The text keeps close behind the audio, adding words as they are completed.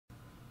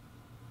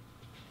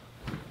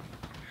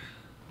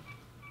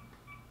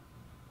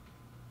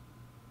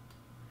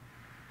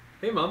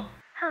Hey, Mom.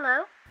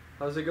 Hello?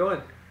 How's it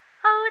going?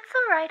 Oh, it's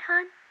alright,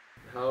 hon.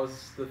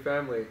 How's the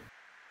family?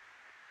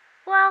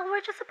 Well,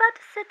 we're just about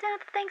to sit down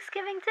to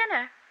Thanksgiving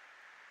dinner.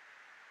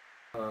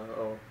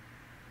 Oh.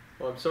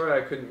 Well, I'm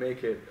sorry I couldn't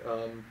make it.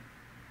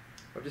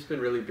 I've just been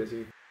really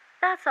busy.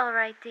 That's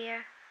alright,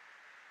 dear.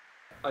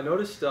 I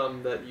noticed,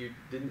 that you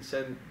didn't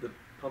send the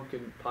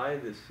pumpkin pie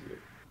this year.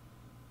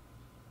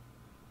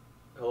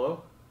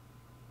 Hello?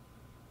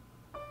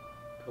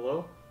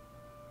 Hello?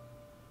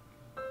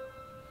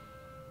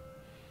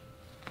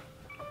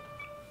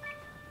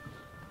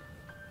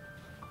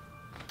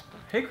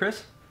 Hey,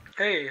 Chris.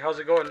 Hey, how's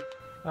it going?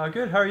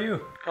 Good. How are you?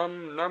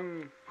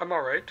 I'm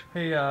all right.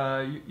 Hey,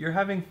 you're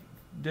having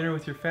dinner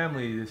with your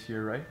family this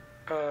year, right?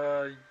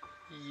 Uh,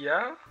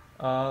 yeah.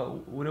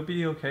 Would it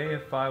be okay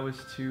if I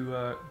was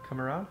to come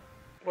around?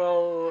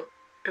 Well,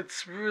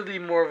 it's really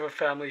more of a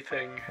family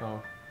thing.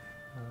 Oh,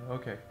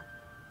 okay.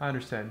 I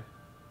understand.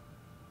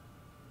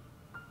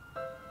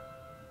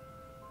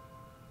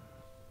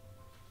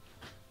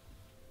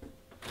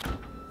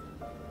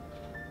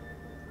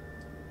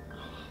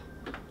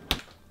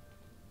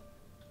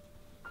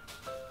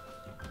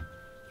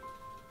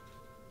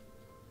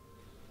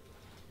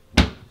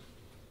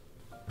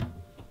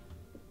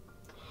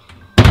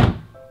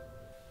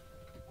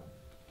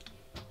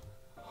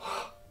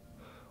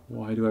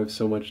 Why do I have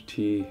so much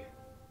tea?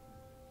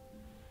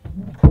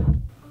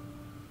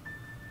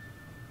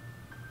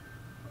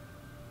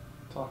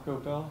 Taco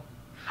Bell?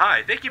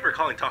 Hi, thank you for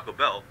calling Taco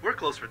Bell. We're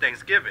closed for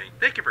Thanksgiving.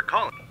 Thank you for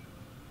calling.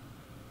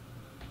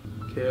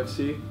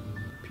 KFC?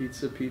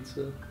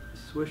 Pizza?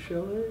 Swiss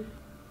chalet?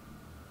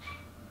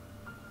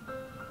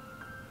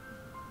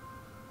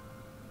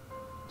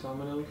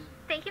 Domino's?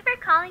 Thank you for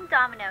calling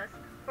Domino's.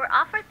 We're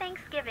off for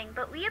Thanksgiving,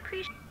 but we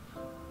appreciate.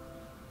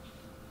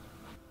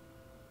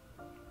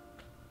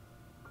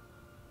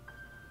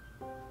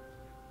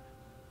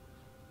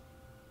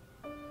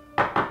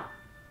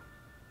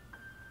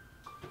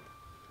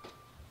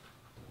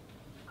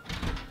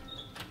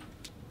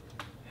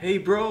 Hey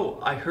bro,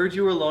 I heard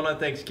you were alone on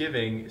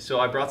Thanksgiving,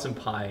 so I brought some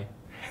pie.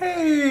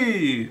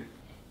 Hey!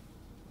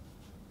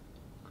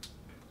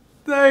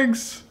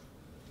 Thanks!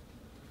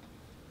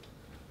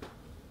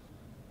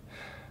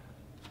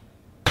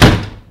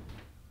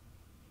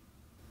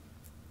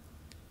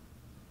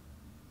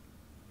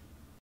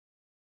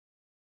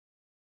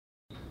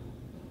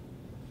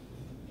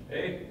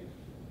 Hey,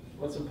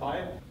 want some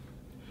pie?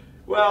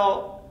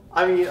 Well,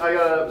 I mean, I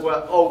got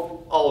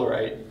oh,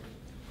 alright.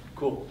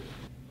 Cool.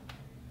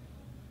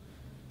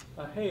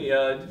 Hey,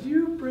 did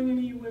you bring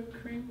any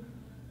whipped cream?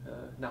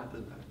 Nah,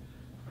 doesn't matter.